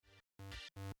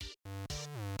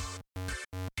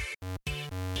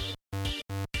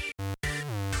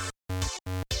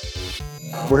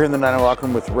We're here in the 9 locker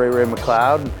room with Ray Ray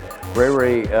McCloud. Ray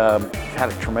Ray had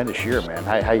a tremendous year, man.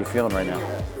 How you feeling right now?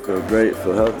 Feel great,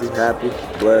 feel healthy, happy,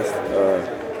 blessed.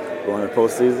 Going to the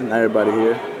postseason, not everybody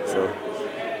here, so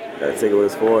gotta take it what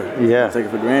it's for. Yeah. Take it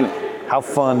for granted. How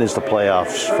fun is the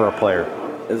playoffs for a player?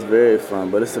 It's very fun,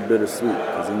 but it's a bittersweet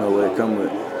because you know what it come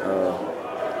with.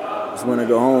 It's when I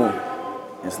go home.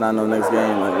 It's not no next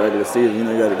game like regular season. You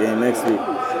know you got a game next week.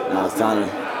 Now it's time to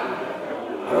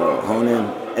hone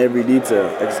in every detail,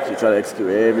 try to execute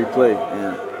every play,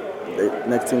 and the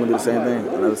next team will do the same thing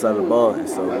on the other side of the ball, and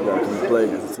so we got to come and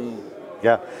play as a team.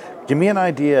 Yeah. Give me an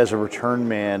idea as a return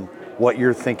man what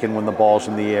you're thinking when the ball's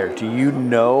in the air. Do you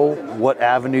know what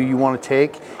avenue you want to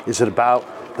take? Is it about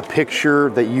the picture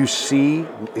that you see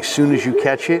as soon as you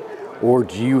catch it, or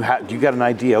do you got an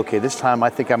idea? Okay, this time I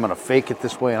think I'm going to fake it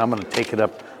this way and I'm going to take it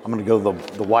up. I'm going to go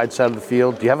the wide side of the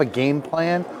field. Do you have a game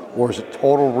plan, or is it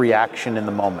total reaction in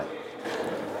the moment?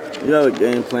 You have a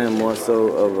game plan more so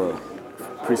of a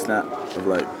pre-snap of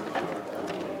like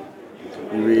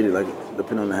you read it like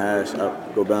depending on the hash, I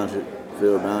go boundary,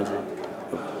 field boundary,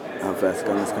 how fast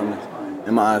it's coming,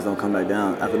 and my eyes don't come back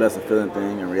down. After that's a feeling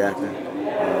thing and reacting. I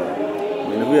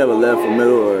mean, if we have a left or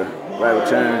middle or right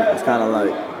return, it's kind of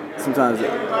like sometimes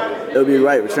it'll be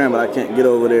right return, but I can't get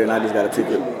over there, and I just got to take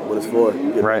it what it's for.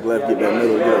 Get right. Back left, get back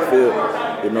middle, get upfield,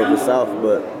 get north or south.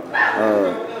 But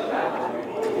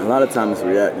a lot of times it's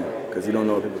reacting because you don't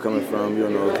know where people are coming from. You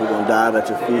don't know if people going to dive at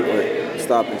your feet or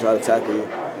stop and try to tackle you.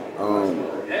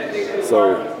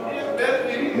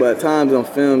 But at times on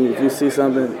film, if you see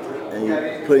something and you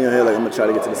put in your head like, I'm going to try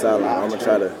to get to the sideline, I'm going to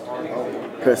try to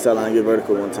press sideline and get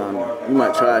vertical one time. You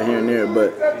might try it here and there,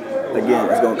 but again,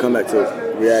 it's going to come back to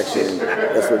reaction.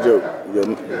 That's what you're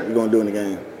going to do in the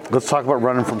game. Let's talk about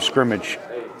running from scrimmage.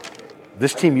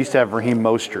 This team used to have Raheem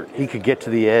Mostert. He could get to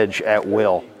the edge at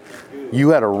will.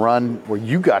 You had a run where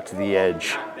you got to the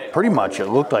edge pretty much, it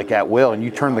looked like at will, and you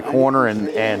turned the corner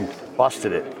and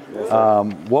busted it.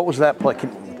 What was that play? Can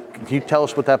you tell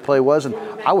us what that play was? And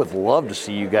I would love to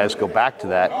see you guys go back to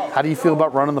that. How do you feel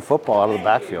about running the football out of the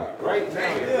backfield?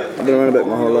 I've been running back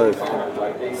my whole life.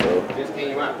 So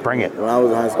bring it. When I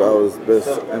was in high school, I was best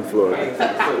in Florida.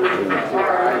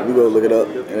 You go look it up.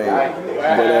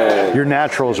 But, you're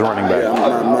natural as a running back.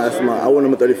 Yeah, I wore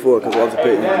number 34 because Walter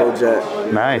Payton, Bo Jack,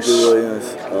 nice. Drew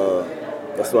Williams.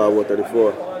 That's why I wore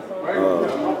 34.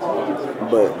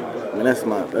 But I mean, that's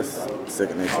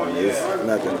second nature to me. It's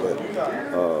nothing, but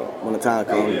when the time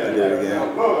comes, I do it again.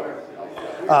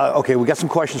 Okay, we got some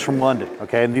questions from London.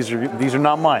 Okay, and these are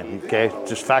not mine. Okay,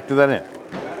 just factor that in.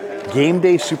 Game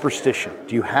day superstition.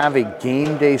 Do you have a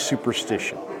game day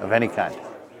superstition of any kind?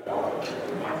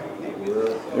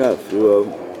 I got a few of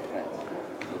them.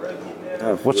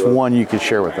 What's one you could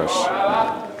share with us?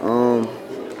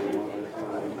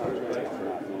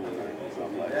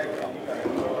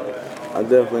 I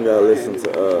definitely gotta listen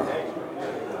to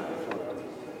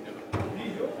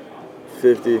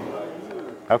 50.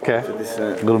 Okay. 50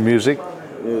 Cent. Little music.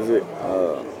 Music.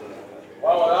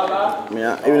 I mean,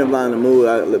 even if I'm in the mood,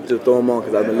 I just throw them on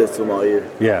because I've been listening to them all year.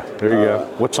 Yeah, there you go.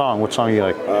 What song? What song you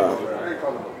like?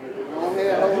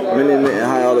 Minnie and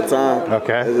High all the time.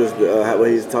 Okay. It's just what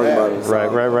he's talking about. In the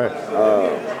song. Right.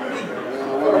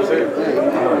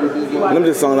 And them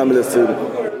just songs I've been listening to.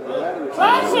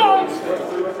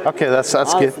 Okay, that's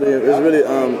honestly, good. It's really,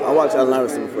 I watched Allen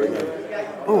Iverson before the game.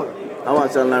 I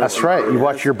watched Allen Iverson. That's right. You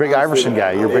watch your big Iverson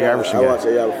guy. You're a big Iverson guy. I watched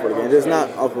it before the game. Just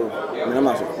not off of, I mean, I'm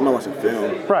not watching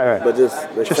film. Right. But just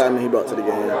the excitement he brought to the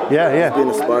game. Yeah. Just being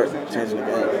a spark, changing the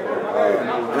game.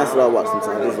 And that's what I watch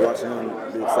sometimes. Just watching him,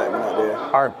 the excitement out there.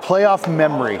 All right, playoff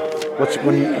memory.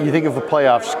 When you think of the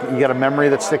playoffs, you got a memory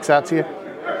that sticks out to you?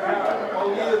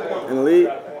 In the league?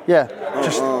 Yeah,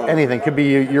 just anything. Could be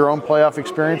your own playoff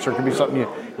experience, or it could be something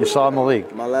you saw in the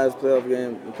league. My last playoff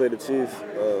game, we played the Chiefs.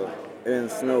 It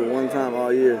didn't snow one time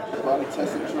all year.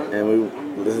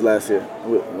 And this is last year.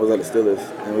 We was at the Steelers,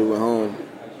 and we went home.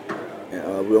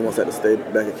 And we almost had to stay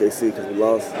back at KC because we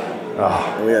lost.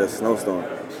 And we had a snowstorm.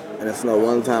 And it snowed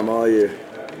one time all year.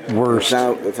 Worst.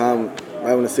 The time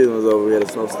right when the season was over, we had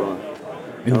a snowstorm.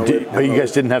 But you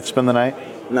guys didn't have to spend the night?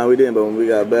 No, we didn't. But when we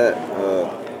got back,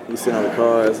 you sit on the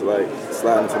cars, like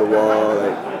sliding to the wall.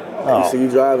 Like you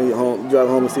drive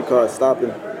home and see cars stopping,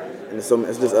 and it's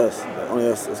just us, only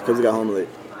us. It's because we got home late,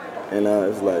 and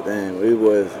it's like, damn, we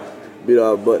boys beat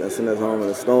our butt and sent us home in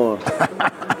a storm.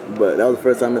 But that was the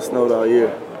first time it snowed all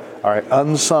year. All right,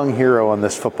 unsung hero on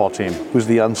this football team. Who's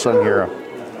the unsung hero?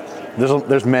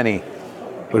 There's many,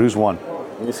 but who's one?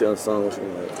 When you say unsung, what you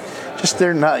mean? Like? Just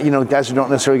they're not, guys who don't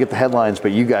necessarily get the headlines,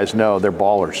 but you guys know they're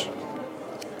ballers.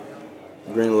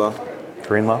 Greenlaw.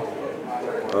 Greenlaw?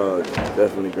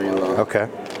 Definitely Greenlaw. Okay.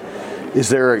 Is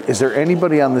there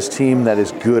anybody on this team that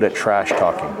is good at trash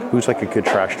talking? Who's like a good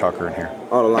trash talker in here?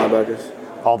 All the linebackers.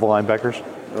 All the linebackers?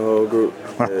 The whole group.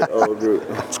 Yeah, the whole group.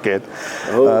 That's good.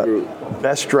 The whole group.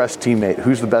 Best dressed teammate.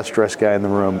 Who's the best dressed guy in the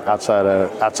room outside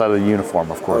of the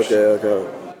uniform, of course? Okay.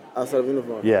 Outside of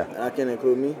uniform? Yeah. I can't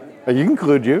include me? You can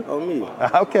include you. Oh, me.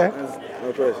 Okay. That's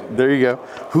no question. There you go.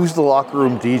 Who's the locker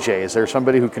room DJ? Is there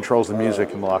somebody who controls the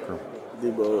music in the locker room?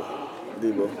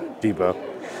 Debo.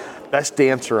 Best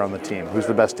dancer on the team. Who's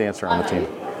the best dancer on the team?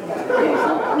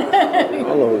 I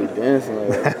don't know who's dancing like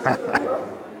that.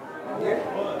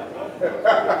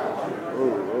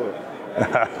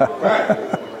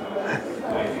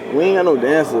 We ain't got no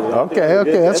dancers. Okay,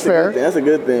 that's fair. That's a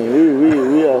good thing.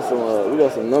 We got some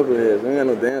knuckleheads. We ain't got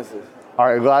no dancers. All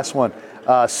right, last one.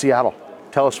 Seattle.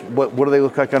 Tell us what do they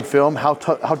look like on film? How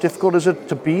difficult is it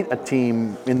to beat a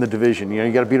team in the division?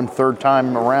 You got to beat them third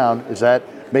time around. Does that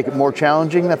make it more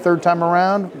challenging that third time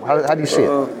around? How do you see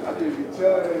it?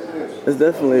 It's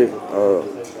definitely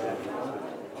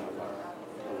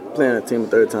playing a team a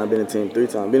third time, being a team three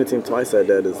times. Being a team twice at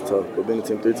that is tough, but being a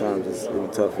team three times is even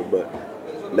tougher. But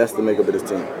that's the makeup of this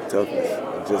team, toughness.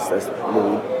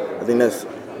 I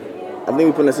think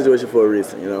we put in that situation for a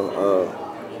reason.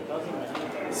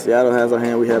 Seattle has our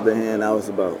hand, we have their hand. Now it's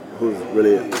about who's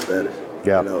really better.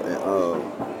 Yeah.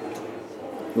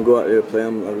 We go out there, play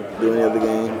them like we do any other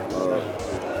game.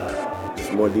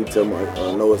 Just more detail,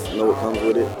 know what comes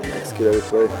with it, and execute every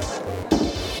play.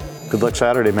 Good luck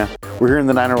Saturday, man. We're here in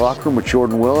the Niner locker room with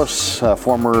Jordan Willis,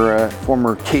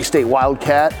 former K-State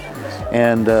Wildcat,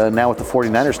 and now with the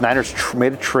 49ers. Niners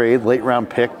made a trade, late round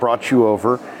pick, brought you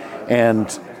over,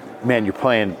 and man, you're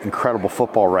playing incredible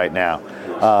football right now.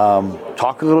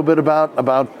 Talk a little bit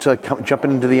about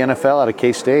jumping into the NFL out of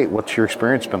K-State. What's your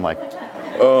experience been like?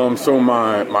 So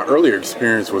my earlier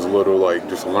experience was a little like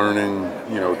just learning,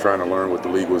 trying to learn what the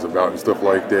league was about and stuff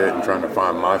like that, and trying to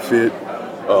find my fit.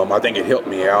 I think it helped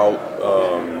me out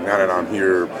now that I'm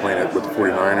here playing with the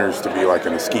 49ers to be like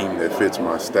in a scheme that fits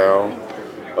my style.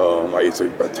 Like it's a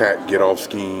attack, get off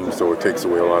scheme, so it takes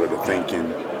away a lot of the thinking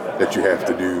that you have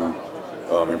to do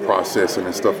and processing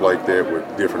and stuff like that with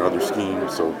different other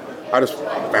schemes. So I just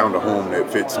found a home that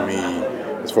fits me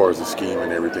as far as the scheme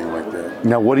and everything like that.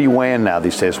 Now, what are you weighing now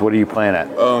these days? What are you playing at?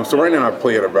 So right now I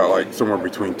play at about like somewhere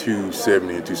between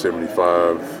 270 and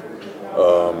 275.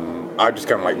 I just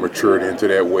kind of like matured into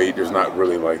that weight. There's not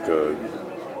really like a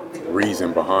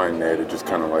reason behind that. It's just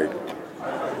kind of like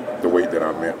the weight that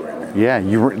I'm at right now. Yeah,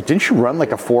 didn't you run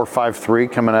like a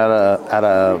 4.53 coming out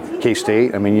of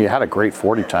K-State? I mean, you had a great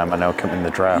 40 time, I know, coming in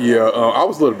the draft. Yeah, I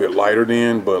was a little bit lighter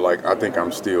then, but like I think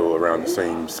I'm still around the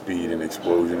same speed and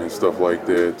explosion and stuff like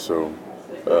that. So,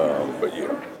 but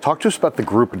yeah. Talk to us about the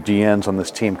group of DNs on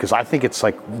this team, because I think it's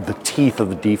like the teeth of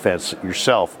the defense.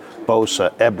 Yourself,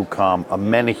 Bosa, Ebukam,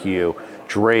 Amenahue,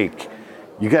 Drake.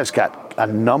 You guys got a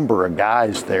number of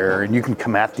guys there, and you can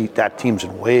come at that teams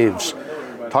in waves.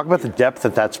 Talk about the depth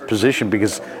at that position,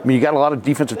 because, I mean, you got a lot of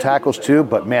defensive tackles too,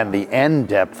 but man, the end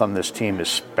depth on this team is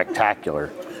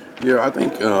spectacular. Yeah, I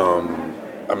think,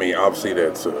 obviously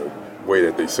that's a way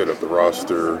that they set up the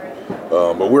roster,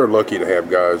 but we're lucky to have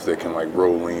guys that can like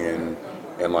roll in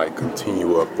and like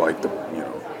continue up like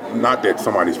not that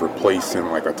somebody's replacing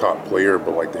like a top player,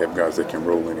 but like to have guys that can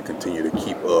roll in and continue to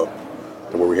keep up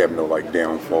to where we have no like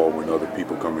downfall when other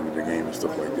people come into the game and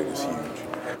stuff like that is huge.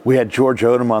 We had George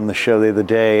Odom on the show the other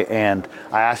day, and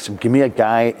I asked him, give me a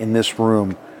guy in this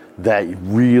room that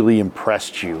really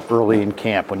impressed you early in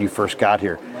camp when you first got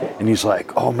here. And he's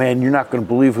like, oh man, you're not going to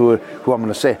believe who I'm going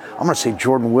to say. I'm going to say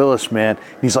Jordan Willis, man.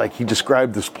 And he's like, he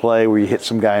described this play where you hit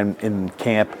some guy in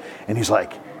camp, and he's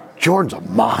like, Jordan's a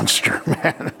monster,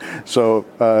 man. So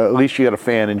at least you got a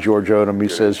fan in George Odom. He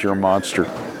says you're a monster.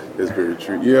 That's very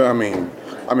true. Yeah, I mean,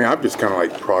 I've just kind of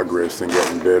like progressed and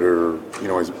gotten better,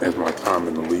 as my time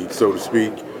in the league, so to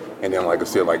speak. And then, like I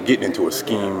said, like getting into a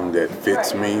scheme that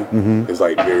fits me is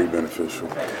like very beneficial.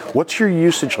 What's your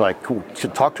usage like?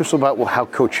 Talk to us about how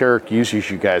Coach Eric uses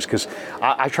you guys, because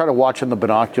I try to watch in the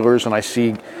binoculars and I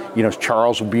see,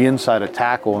 Charles will be inside a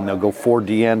tackle and they'll go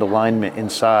 4D end alignment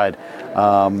inside,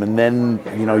 and then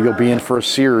you'll be in for a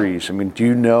series. I mean, do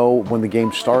you know when the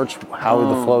game starts how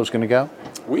the flow is going to go?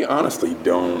 We honestly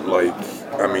don't,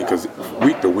 because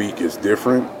week to week is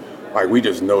different. Like, we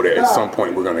just know that at some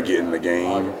point we're going to get in the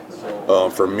game.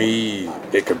 For me,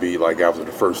 it could be like after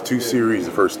the first 2 series,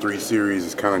 the first 3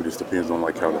 series. It kind of just depends on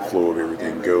like how the flow of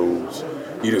everything goes.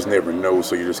 You just never know,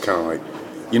 so you're just kind of like,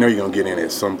 you're going to get in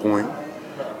at some point.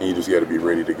 and you just got to be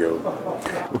ready to go.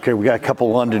 Okay, we got a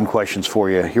couple London questions for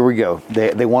you. Here we go.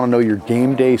 They want to know your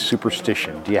game day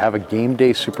superstition. Do you have a game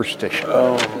day superstition?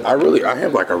 I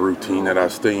have like a routine that I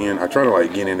stay in. I try to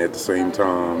like get in at the same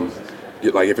time.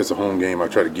 Like if it's a home game, I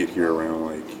try to get here around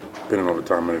like, depending on the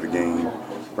time of the game,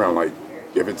 around like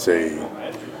if it's a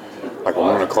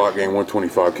 1 o'clock game,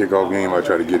 1:25 kickoff game, I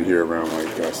try to get here around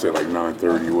like I said like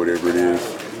 9:30, whatever it is.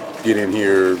 Get in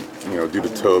here, do the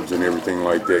tubs and everything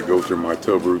like that. Go through my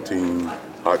tub routine,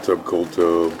 hot tub, cold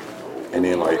tub, and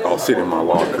then like I'll sit in my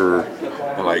locker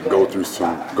and like go through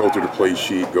the play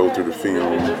sheet, go through the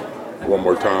film one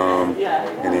more time,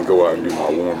 and then go out and do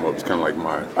my warm-ups. Kind of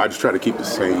like I just try to keep the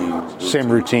same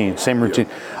routine. Yeah.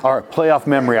 All right, playoff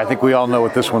memory. I think we all know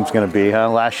what this one's going to be.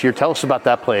 Last year, tell us about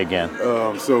that play again.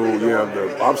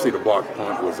 Obviously the block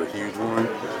punt was a huge one.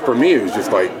 For me, it was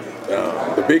just like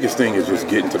the biggest thing is just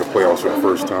getting to the playoffs for the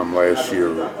first time last year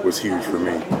was huge for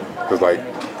me. Because like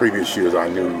previous years, I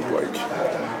knew like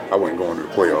I wasn't going to the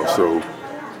playoffs. So.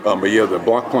 The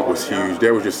block punt was huge.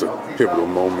 That was just a pivotal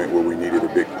moment where we needed a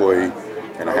big play,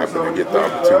 and I happened to get the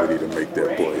opportunity to make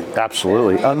that play.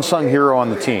 Absolutely. Unsung hero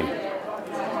on the team.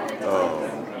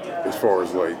 As far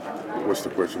as like, what's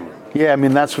the question? Yeah, I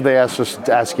mean that's what they asked us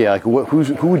to ask you. Like,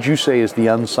 who would you say is the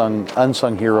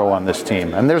unsung hero on this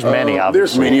team? And there's many, obviously.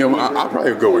 There's many of them. I'll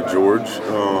probably go with George.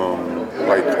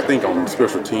 I think on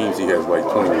special teams he has like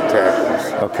 21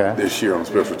 tackles. Okay. This year on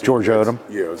special teams. George Odom.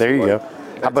 Yeah. There you go.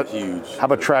 How huge. How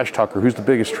about trash talker? Who's the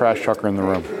biggest trash talker in the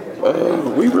room?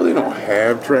 We really don't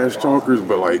have trash talkers,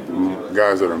 but like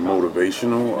guys that are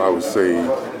motivational, I would say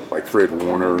like Fred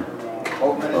Warner.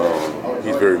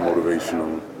 He's very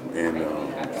motivational, and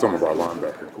some of our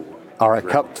linebacker core. All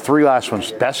right, three last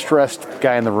ones. Best dressed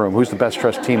guy in the room. Who's the best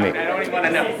dressed teammate?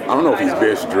 I don't know if he's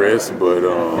best dressed, but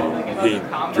he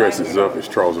dresses up as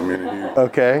Charles Omenihu.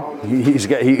 Okay,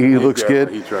 he looks good.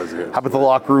 He tries to have. How about the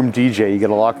locker room DJ? You got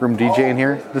a locker room DJ in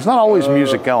here? There's not always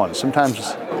music going.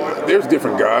 Sometimes there's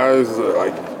different guys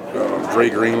like Dre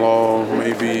Greenlaw,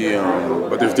 maybe,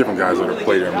 but there's different guys that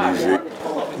play their music.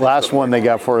 Last one they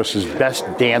got for us is best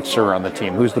dancer on the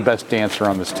team. Who's the best dancer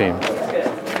on this team?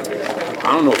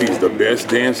 I don't know if he's the best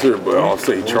dancer, but I'll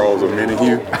say Charles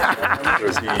Omenihu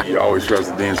because he always tries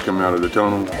to dance coming out of the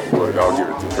tunnel, but I'll give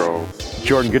it to Charles.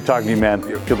 Jordan, good talking to you, man.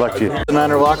 Good luck to you. The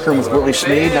Niner locker room with Willie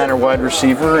Snead, Niner wide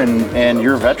receiver, and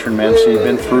you're a veteran, man, so you've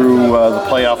been through the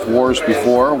playoff wars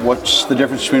before. What's the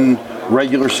difference between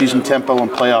regular season tempo and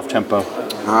playoff tempo?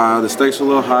 The stakes are a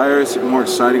little higher. It's more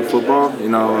exciting football.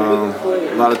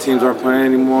 A lot of teams aren't playing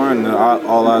anymore, and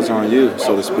all eyes are on you,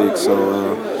 so to speak.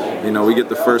 So, we get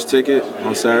the first ticket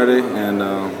on Saturday, and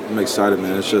I'm excited,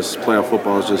 man. It's just playoff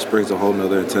football just brings a whole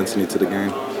nother intensity to the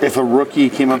game. If a rookie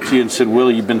came up to you and said,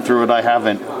 "Willie, you've been through it, I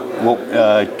haven't. Well,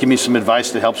 give me some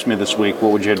advice that helps me this week,"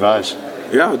 what would you advise?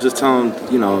 Yeah, I would just tell him,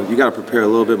 you got to prepare a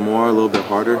little bit more, a little bit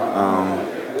harder.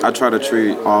 I try to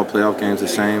treat all playoff games the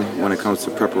same when it comes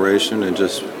to preparation and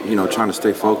just, trying to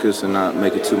stay focused and not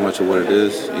make it too much of what it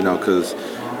is, because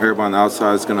everybody on the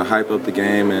outside is going to hype up the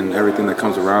game and everything that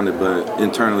comes around it. But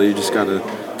internally, you just got to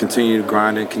continue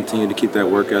grinding, continue to keep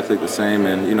that work ethic the same,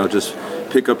 and, just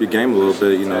pick up your game a little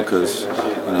bit, because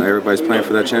everybody's playing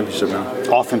for that championship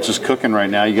now. Offense is cooking right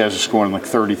now. You guys are scoring like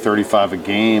 30, 35 a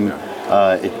game.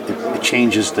 It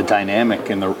changes the dynamic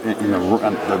in the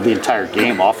entire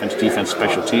game, offense, defense,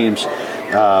 special teams.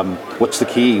 What's the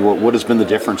key? What has been the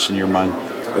difference in your mind?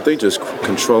 I think just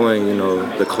controlling,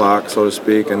 the clock, so to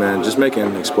speak, and then just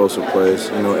making explosive plays,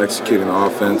 executing the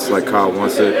offense like Kyle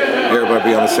wants it.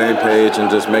 Everybody be on the same page and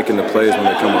just making the plays when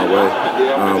they come our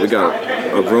way. We got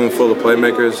a room full of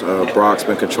playmakers. Brock's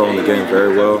been controlling the game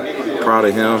very well. Proud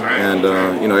of him, and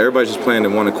everybody's just playing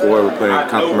in one accord. We're playing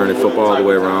complementary football all the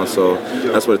way around, so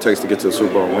that's what it takes to get to the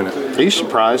Super Bowl and win it. Are you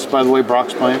surprised by the way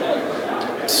Brock's playing?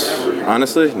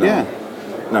 Honestly, no. Yeah.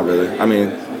 Not really. I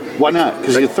mean, why not?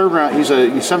 Because he's a third round. He's a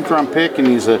 7th round pick, and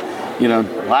he's a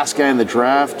last guy in the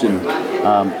draft. And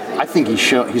I think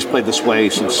he's played this way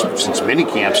since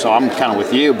minicamp. So I'm kind of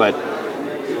with you, but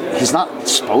he's not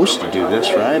supposed to do this,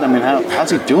 right? I mean,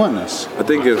 how's he doing this? I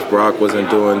think if Brock wasn't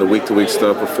doing the week-to-week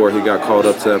stuff before he got called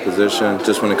up to that position,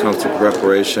 just when it comes to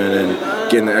preparation and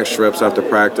getting the extra reps after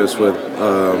practice with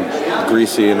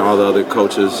Greasy and all the other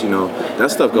coaches,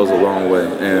 that stuff goes a long way.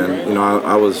 And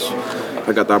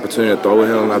I got the opportunity to throw with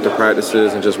him after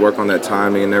practices and just work on that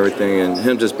timing and everything, and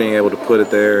him just being able to put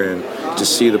it there and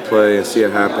just see the play and see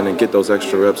it happen and get those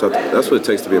extra reps. That's what it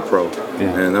takes to be a pro.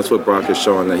 Yeah. And that's what Brock is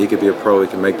showing, that he could be a pro, he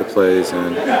can make the plays.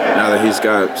 And now that he's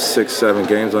got 6-7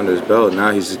 games under his belt, now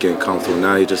he's just getting comfortable.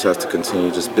 Now he just has to continue,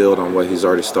 just build on what he's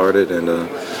already started. And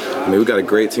I mean, we got a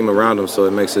great team around him, so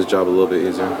it makes his job a little bit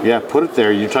easier. Yeah, put it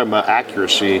there. You're talking about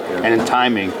accuracy and in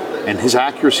timing, and his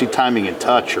accuracy, timing, and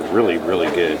touch are really, really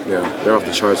good. Yeah, they're off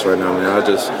the charts right now, man.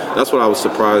 That's what I was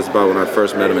surprised about when I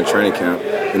first met him in training camp.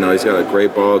 You know, he's got a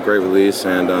great ball, great release,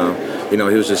 and you know,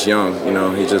 he was just young. You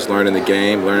know, he's just learning the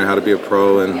game, learning how to be a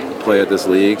pro and play at this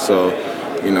league. So,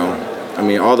 you know, I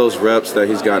mean, all those reps that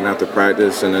he's gotten after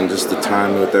practice, and then just the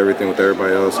time with everything with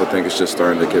everybody else, I think it's just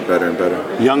starting to get better and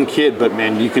better. Young kid, but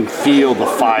man, you can feel the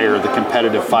fire, the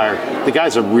competitive fire. The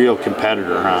guy's a real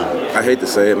competitor, huh? I hate to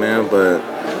say it, man, but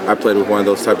I played with one of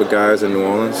those type of guys in New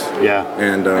Orleans. Yeah.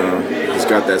 And he's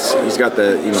got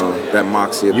that, you know, that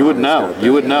moxie. You would know.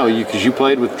 You would know because you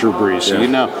played with Drew Brees, so you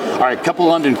know. All right, couple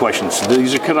London questions.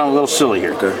 These are kind of a little silly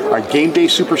here. Okay. All right, game day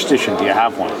superstition. Do you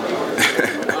have one?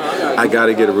 I got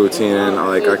to get a routine in.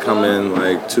 Like, I come in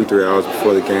like 2-3 hours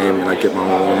before the game and I get my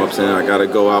warm-ups in. I got to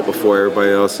go out before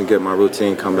everybody else and get my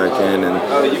routine, come back in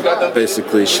and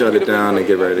basically shut it down and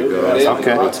get ready to go. That's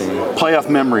okay. Routine. Playoff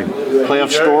memory.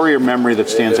 Playoff story or memory that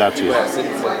stands out to you?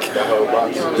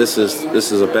 This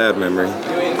is a bad memory,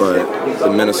 but the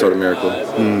Minnesota Miracle.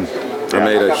 I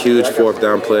made a huge fourth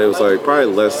down play. It was like probably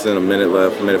less than a minute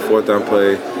left. I made a fourth down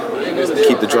play,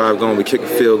 keep the drive going. We kick a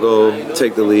field goal,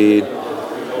 take the lead.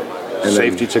 And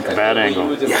safety took a bad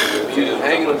angle.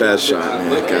 Yeah, bad shot,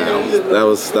 man. God, that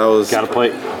was. Got to play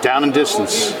down and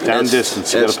distance. Down and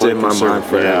distance. You got to play in my mind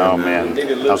forever. Yeah, oh man,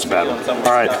 that was a bad one.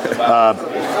 All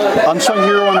right, unsung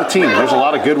hero on the team. There's a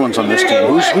lot of good ones on this team.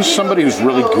 Who's somebody who's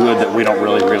really good that we don't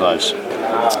really realize?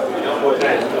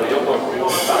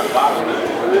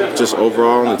 Just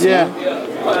overall on the team.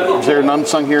 Yeah. Is there an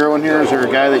unsung hero in here? Is there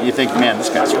a guy that you think, man, this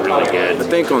guy's really good? I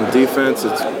think on defense,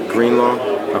 it's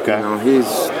Greenlaw. Okay. You know,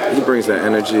 he brings that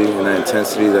energy and that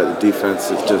intensity that the defense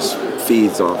just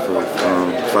feeds off of.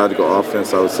 If I had to go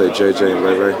offense, I would say JJ and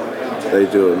Ray Ray.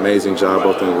 They do an amazing job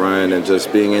both in the run and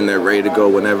just being in there ready to go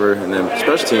whenever. And then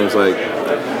special teams like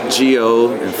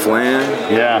Gio and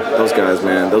Flan. Yeah. Those guys,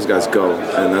 man, those guys go.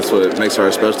 And that's what makes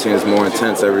our special teams more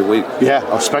intense every week.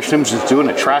 Yeah, special teams is doing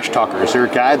a trash talker. Is there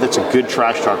a guy that's a good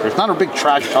trash talker? It's not a big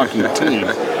trash talking team,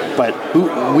 but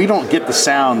we don't get the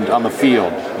sound on the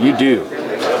field. You do.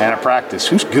 And at practice,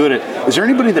 who's good at? Is there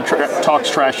anybody that talks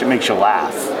trash that makes you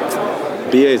laugh?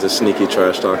 BA's a sneaky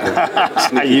trash talker.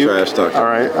 Sneaky trash talker. All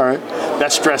right.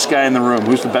 Best dressed guy in the room.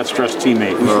 Who's the best dressed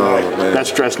teammate? Man.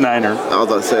 Best dressed Niner. I was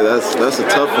about to say that's a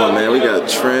tough one, man. We got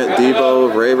Trent,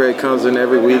 Debo, Ray Ray comes in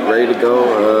every week, ready to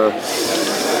go.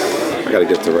 I gotta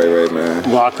get to Ray Ray,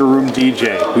 man. Locker room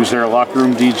DJ. Who's their locker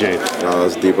room DJ? Oh,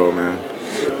 it's Debo, man.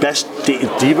 Best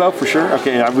Debo for sure.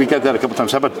 Okay, we got that a couple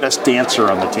times. How about best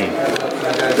dancer on the team?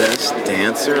 Best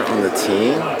dancer on the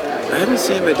team? I haven't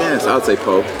seen anybody dance. I would say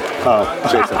Pope.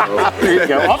 Jason Pope. There you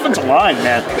go. Offensive line,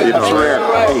 man. That's rare.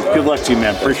 Hey, good luck to you,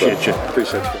 man. Appreciate you.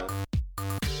 Appreciate you.